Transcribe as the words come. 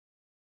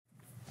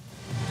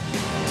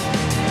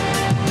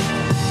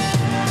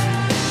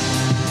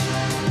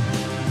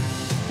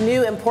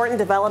New important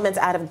developments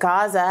out of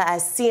Gaza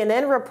as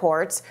CNN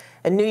reports.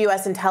 A new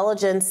U.S.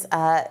 intelligence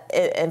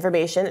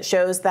information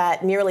shows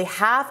that nearly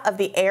half of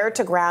the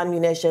air-to-ground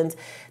munitions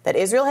that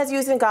Israel has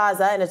used in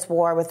Gaza in its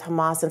war with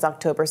Hamas since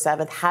October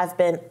 7th have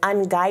been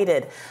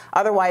unguided,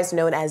 otherwise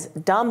known as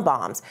dumb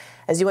bombs.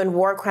 As UN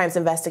war crimes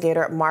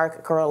investigator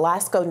Mark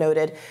Gerlasco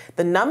noted,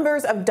 the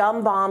numbers of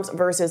dumb bombs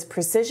versus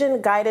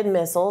precision-guided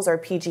missiles, or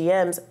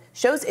PGMs,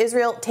 shows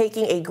Israel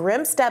taking a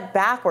grim step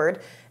backward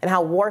in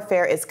how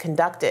warfare is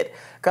conducted.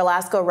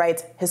 Gerlasco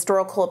writes,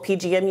 historical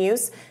PGM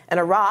use in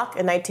Iraq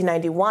in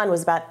 1991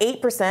 was about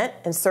 8%,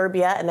 in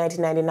Serbia in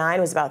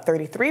 1999 was about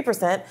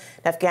 33%, in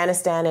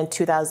Afghanistan in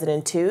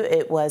 2002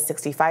 it was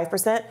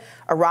 65%,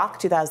 Iraq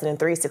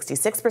 2003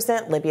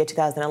 66%, Libya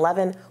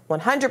 2011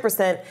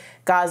 100%,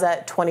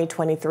 Gaza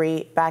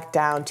 2023 back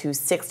down to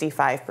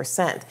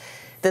 65%.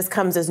 This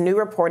comes as new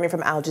reporting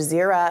from Al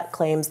Jazeera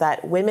claims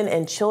that women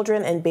and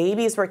children and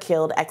babies were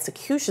killed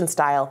execution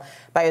style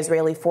by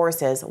Israeli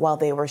forces while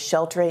they were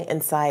sheltering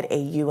inside a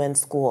UN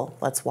school.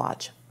 Let's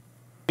watch.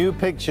 New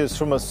pictures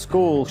from a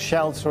school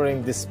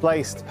sheltering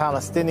displaced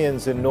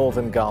Palestinians in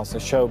northern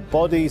Gaza show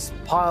bodies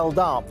piled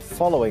up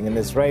following an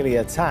Israeli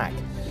attack.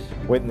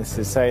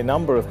 Witnesses say a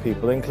number of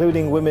people,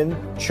 including women,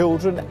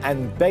 children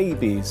and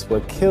babies, were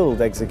killed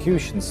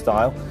execution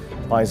style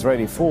by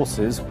Israeli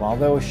forces while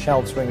they were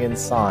sheltering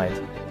inside.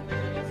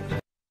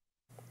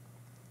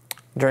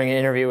 During an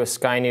interview with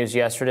Sky News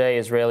yesterday,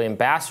 Israeli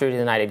ambassador to the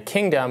United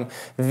Kingdom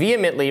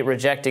vehemently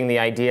rejecting the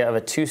idea of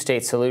a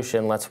two-state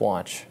solution. Let's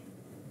watch.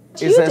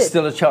 Is there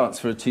still a chance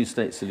for a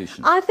two-state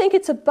solution? I think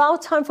it's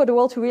about time for the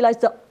world to realize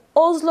the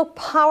Oslo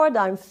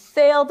paradigm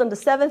failed on the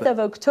 7th of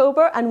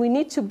October, and we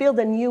need to build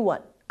a new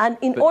one. And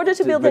in order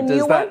to build a new one...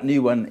 Does that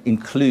new one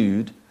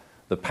include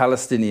the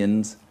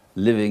Palestinians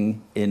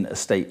living in a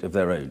state of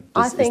their own?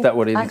 Is that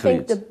what it includes? I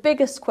think the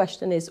biggest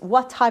question is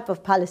what type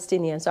of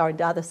Palestinians are on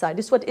the other side.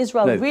 This is what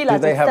Israel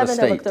realized do they on have 7th a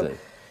state, of October. though?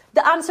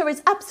 The answer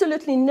is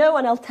absolutely no,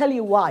 and I'll tell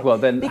you why. Well,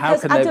 then how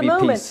can there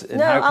be peace?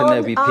 How can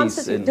there be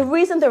peace in the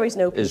reason there is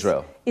no peace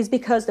Israel is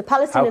because the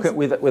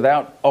Palestinians...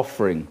 Without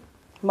offering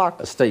Mark,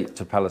 a state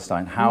to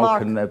Palestine, how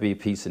can there be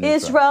peace in Israel?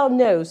 Israel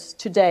knows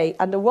today,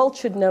 and the world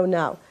should know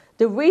now,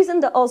 the reason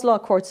the Oslo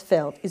Accords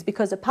failed is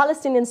because the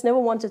Palestinians never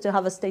wanted to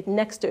have a state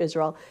next to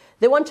Israel.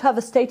 They want to have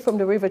a state from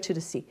the river to the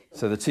sea.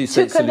 So the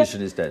two-state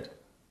solution is dead?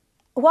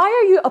 Why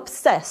are you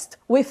obsessed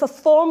with a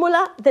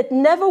formula that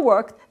never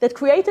worked, that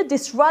created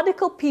this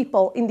radical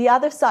people in the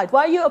other side?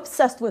 Why are you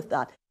obsessed with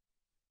that?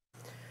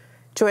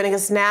 Joining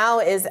us now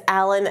is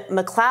Alan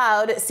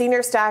McLeod,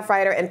 senior staff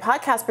writer and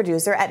podcast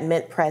producer at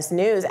Mint Press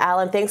News.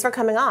 Alan, thanks for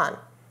coming on.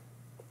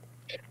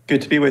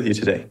 Good to be with you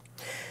today.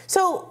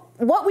 So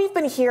what we've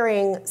been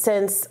hearing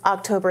since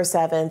October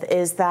 7th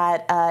is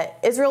that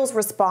Israel's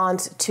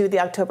response to the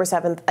October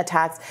 7th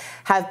attacks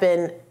have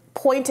been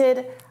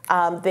pointed,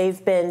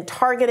 they've been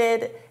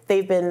targeted,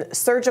 they've been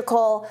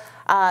surgical,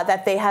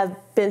 that they have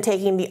been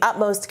taking the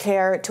utmost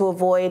care to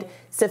avoid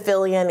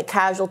civilian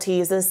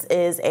casualties. This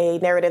is a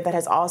narrative that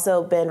has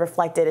also been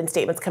reflected in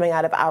statements coming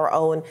out of our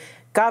own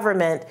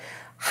government.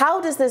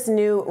 How does this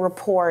new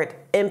report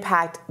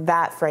impact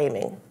that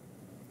framing?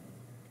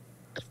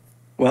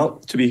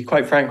 Well, to be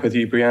quite frank with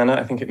you, Brianna,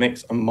 I think it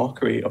makes a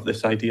mockery of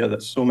this idea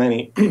that so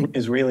many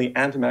Israeli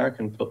and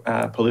American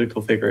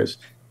political figures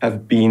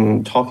have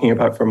been talking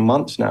about for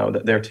months now,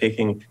 that they're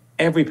taking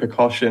every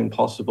precaution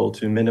possible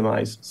to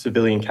minimize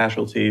civilian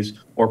casualties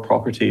or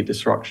property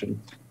destruction.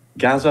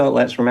 Gaza,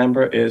 let's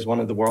remember, is one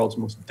of the world's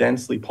most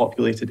densely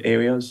populated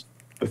areas.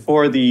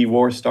 Before the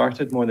war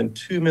started, more than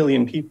 2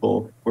 million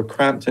people were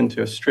cramped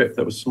into a strip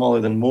that was smaller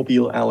than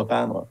Mobile,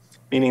 Alabama,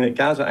 meaning that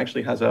Gaza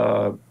actually has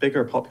a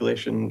bigger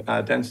population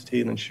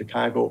density than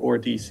Chicago or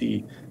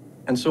DC.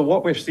 And so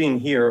what we're seeing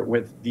here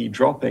with the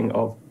dropping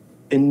of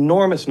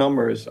enormous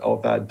numbers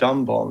of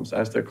dumb bombs,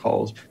 as they're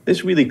called,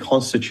 this really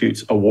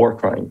constitutes a war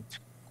crime.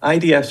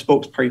 IDF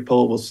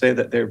spokespeople will say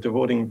that they're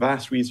devoting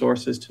vast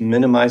resources to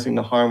minimizing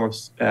the harm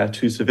of,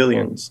 to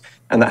civilians,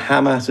 and that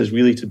Hamas is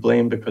really to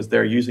blame because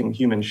they're using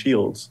human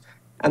shields.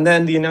 And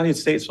then the United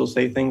States will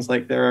say things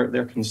like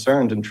they're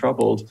concerned and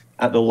troubled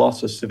at the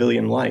loss of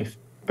civilian life.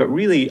 But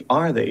really,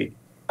 are they?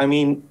 I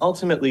mean,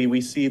 ultimately,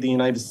 we see the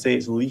United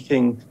States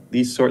leaking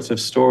these sorts of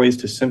stories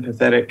to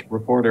sympathetic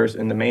reporters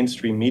in the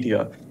mainstream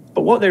media.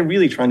 But what they're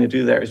really trying to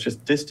do there is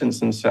just distance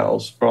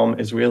themselves from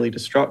Israeli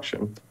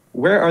destruction.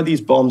 Where are these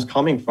bombs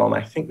coming from?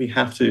 I think we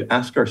have to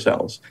ask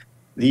ourselves.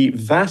 The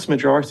vast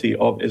majority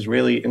of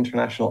Israeli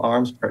international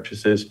arms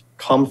purchases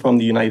come from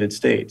the United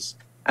States.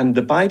 And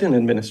the Biden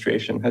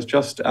administration has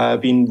just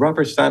been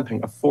rubber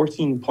stamping a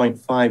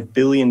 $14.5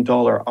 billion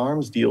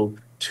arms deal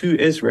to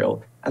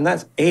Israel. And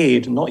that's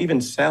aid, not even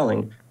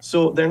selling.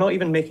 So they're not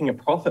even making a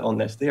profit on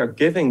this. They are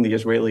giving the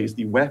Israelis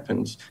the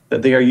weapons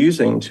that they are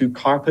using to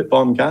carpet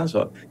bomb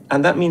Gaza.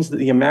 And that means that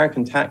the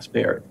American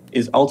taxpayer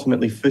is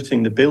ultimately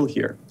footing the bill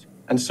here.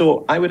 And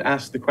so I would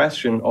ask the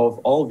question of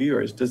all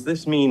viewers, does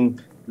this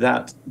mean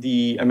that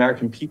the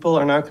American people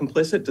are now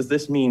complicit? Does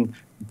this mean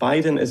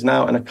Biden is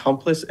now an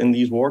accomplice in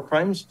these war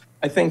crimes?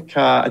 I think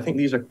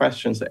these are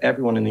questions that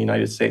everyone in the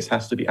United States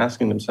has to be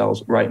asking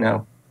themselves right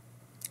now.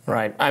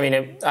 Right. I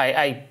mean,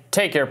 I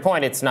take your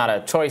point. It's not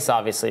a choice,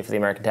 obviously, for the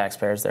American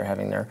taxpayers. They're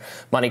having their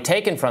money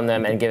taken from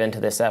them and given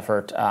to this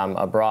effort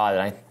abroad.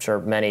 And I'm sure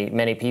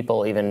many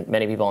people, even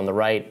many people on the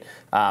right,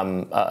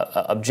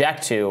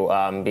 object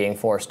to being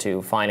forced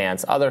to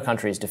finance other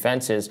countries'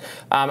 defenses.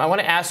 I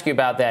want to ask you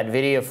about that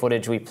video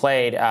footage we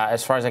played.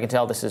 As far as I can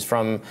tell, this is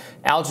from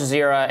Al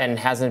Jazeera and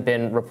hasn't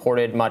been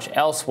reported much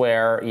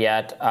elsewhere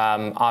yet.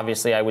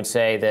 Obviously, I would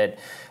say that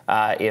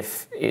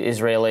if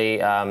Israeli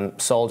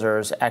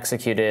soldiers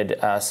executed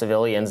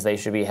civilians, they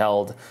should be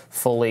held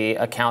fully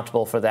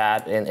accountable for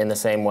that in the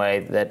same way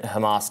that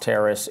Hamas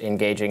terrorists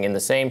engaging in the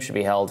same should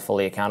be held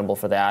fully accountable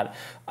for that.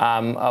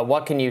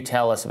 What can you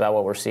tell us about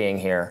what we're seeing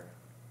here?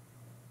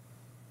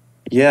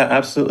 Yeah,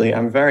 absolutely.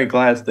 I'm very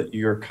glad that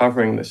you're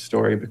covering this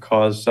story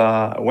because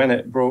when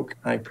it broke,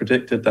 I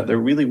predicted that there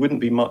really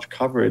wouldn't be much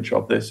coverage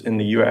of this in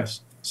the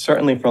US,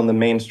 certainly from the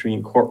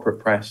mainstream corporate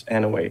press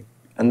anyway.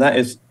 And that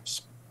is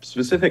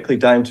specifically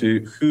down to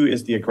who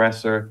is the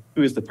aggressor,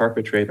 who is the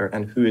perpetrator,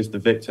 and who is the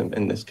victim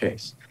in this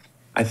case.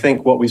 I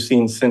think what we've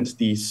seen since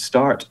the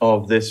start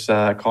of this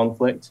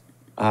conflict,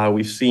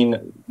 we've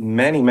seen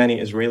many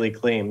Israeli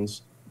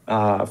claims,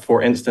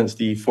 for instance,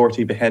 the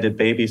 40 beheaded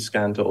babies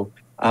scandal,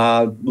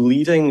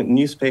 leading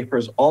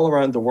newspapers all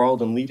around the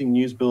world and leading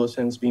news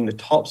bulletins being the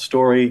top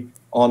story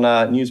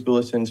on news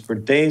bulletins for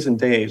days and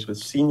days, with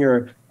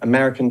senior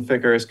American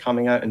figures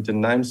coming out and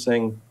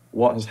denouncing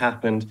what has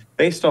happened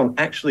based on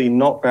actually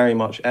not very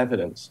much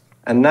evidence.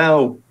 And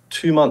now,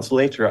 2 months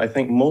later, I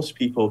think most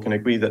people can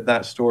agree that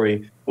that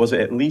story was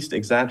at least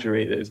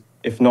exaggerated,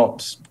 if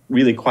not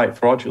really quite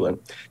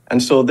fraudulent.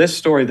 And so this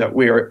story that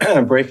we're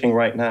breaking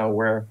right now,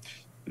 where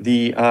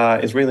the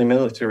Israeli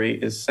military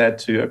is said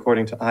to,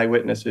 according to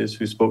eyewitnesses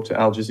who spoke to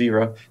Al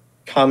Jazeera,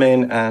 come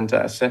in and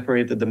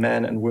separated the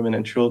men and women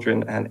and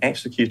children and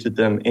executed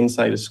them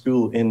inside a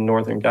school in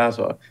northern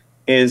Gaza,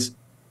 is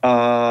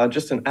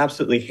just an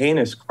absolutely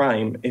heinous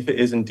crime if it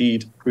is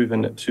indeed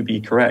proven to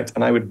be correct.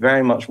 And I would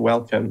very much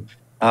welcome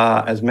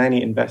as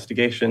many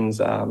investigations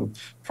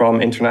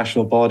from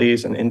international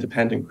bodies and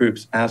independent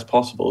groups as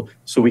possible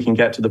so we can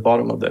get to the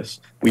bottom of this.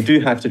 We do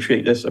have to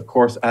treat this, of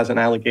course, as an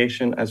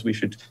allegation, as we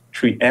should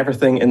treat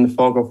everything in the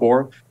fog of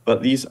war.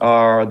 But these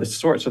are the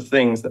sorts of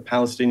things that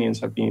Palestinians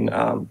have been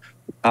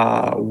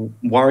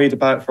worried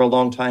about for a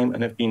long time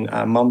and have been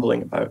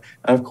mumbling about.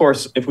 And of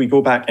course, if we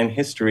go back in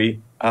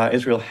history,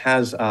 Israel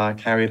has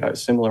carried out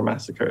similar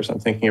massacres. I'm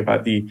thinking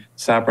about the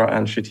Sabra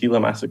and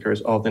Shatila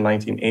massacres of the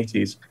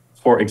 1980s,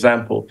 for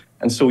example.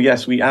 And so,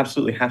 yes, we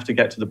absolutely have to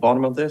get to the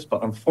bottom of this.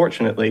 But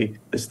unfortunately,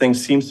 this thing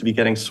seems to be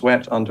getting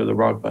swept under the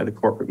rug by the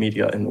corporate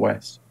media in the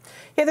West.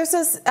 Yeah, there's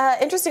this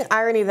interesting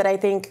irony that I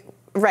think,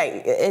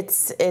 right,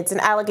 it's an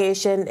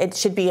allegation. It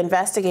should be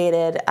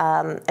investigated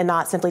and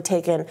not simply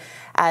taken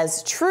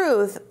as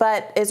truth.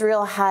 But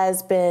Israel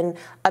has been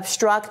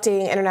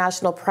obstructing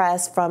international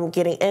press from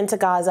getting into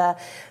Gaza.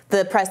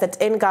 The press that's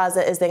in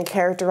Gaza is then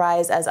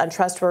characterized as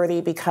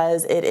untrustworthy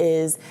because it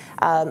is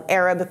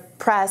Arab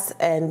press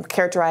and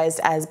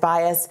characterized as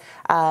biased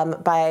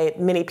by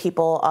many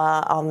people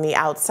on the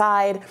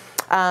outside.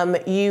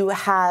 You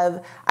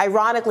have,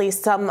 ironically,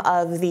 some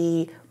of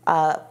the,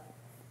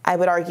 I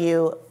would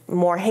argue,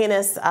 more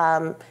heinous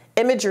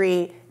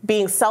imagery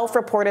being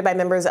self-reported by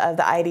members of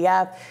the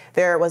IDF.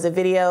 There was a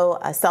video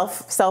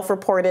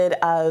self-reported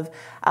of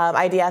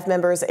IDF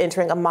members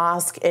entering a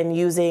mosque and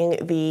using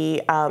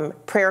the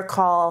prayer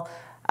call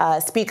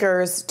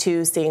speakers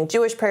to sing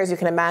Jewish prayers. You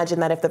can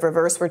imagine that if the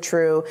reverse were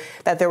true,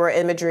 that there were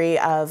imagery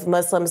of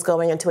Muslims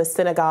going into a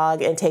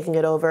synagogue and taking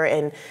it over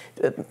and,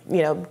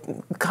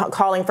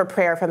 calling for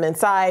prayer from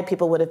inside.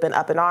 People would have been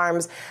up in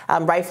arms,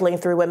 rifling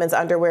through women's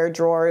underwear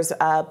drawers,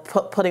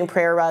 putting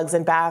prayer rugs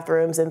in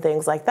bathrooms and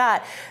things like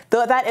that.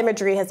 Though that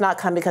imagery has not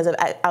come because of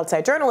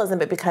outside journalism,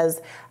 but because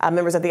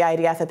members of the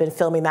IDF have been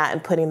filming that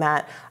and putting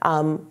that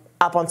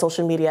up on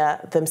social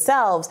media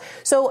themselves.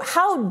 So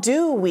how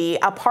do we,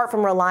 apart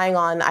from relying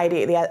on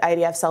the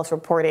IDF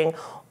self-reporting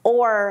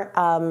or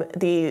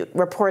the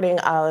reporting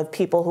of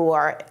people who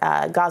are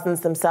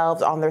Gazans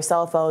themselves on their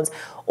cell phones,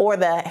 or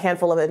the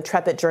handful of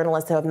intrepid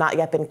journalists who have not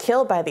yet been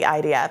killed by the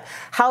IDF,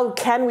 how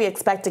can we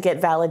expect to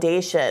get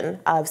validation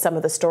of some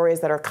of the stories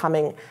that are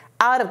coming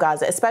out of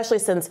Gaza, especially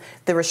since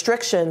the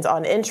restrictions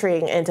on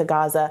entering into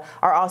Gaza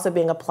are also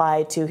being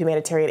applied to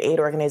humanitarian aid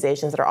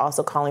organizations that are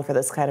also calling for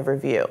this kind of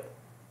review?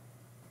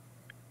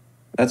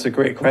 That's a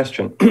great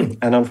question.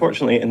 And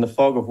unfortunately, in the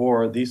fog of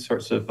war, these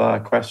sorts of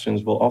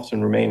questions will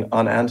often remain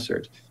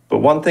unanswered. But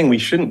one thing we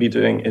shouldn't be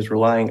doing is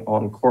relying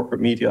on corporate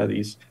media.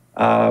 These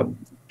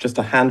just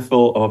a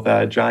handful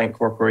of giant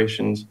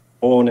corporations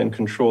own and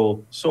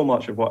control so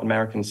much of what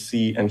Americans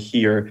see and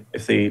hear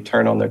if they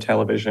turn on their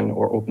television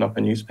or open up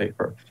a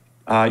newspaper.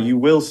 You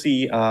will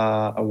see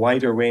a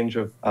wider range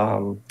of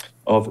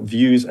of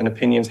views and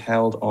opinions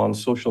held on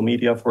social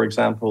media, for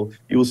example,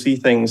 you will see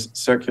things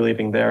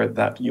circulating there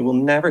that you will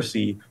never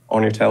see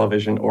on your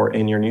television or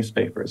in your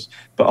newspapers.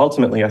 But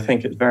ultimately, I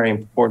think it's very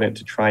important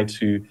to try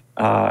to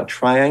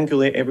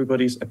triangulate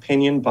everybody's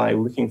opinion by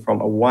looking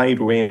from a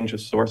wide range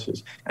of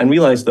sources and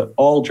realize that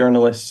all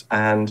journalists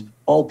and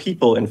all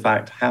people, in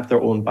fact, have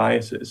their own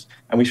biases,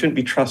 and we shouldn't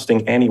be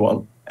trusting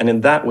anyone. And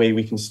in that way,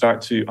 we can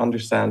start to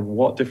understand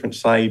what the different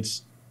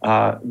sides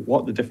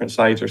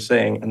are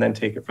saying, and then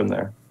take it from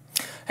there.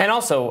 And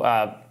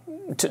also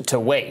to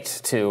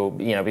wait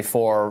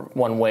before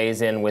one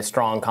weighs in with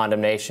strong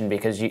condemnation,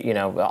 because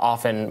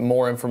often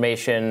more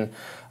information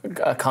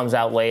comes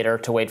out later,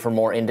 to wait for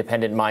more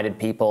independent-minded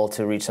people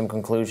to reach some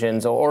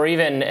conclusions, or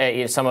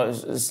even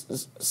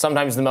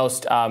sometimes the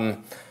most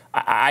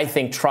I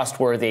think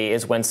trustworthy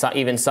is when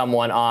even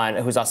someone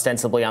who's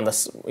ostensibly on the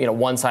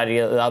one side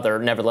or the other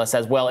nevertheless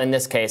says, well, in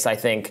this case, I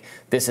think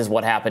this is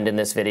what happened in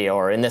this video,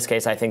 or in this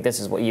case, I think this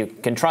is what. You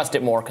can trust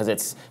it more because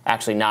it's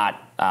actually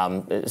not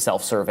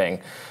self-serving.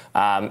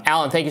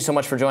 Alan, thank you so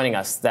much for joining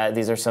us.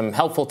 These are some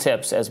helpful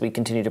tips as we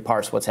continue to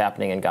parse what's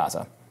happening in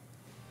Gaza.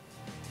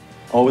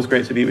 Always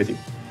great to be with you.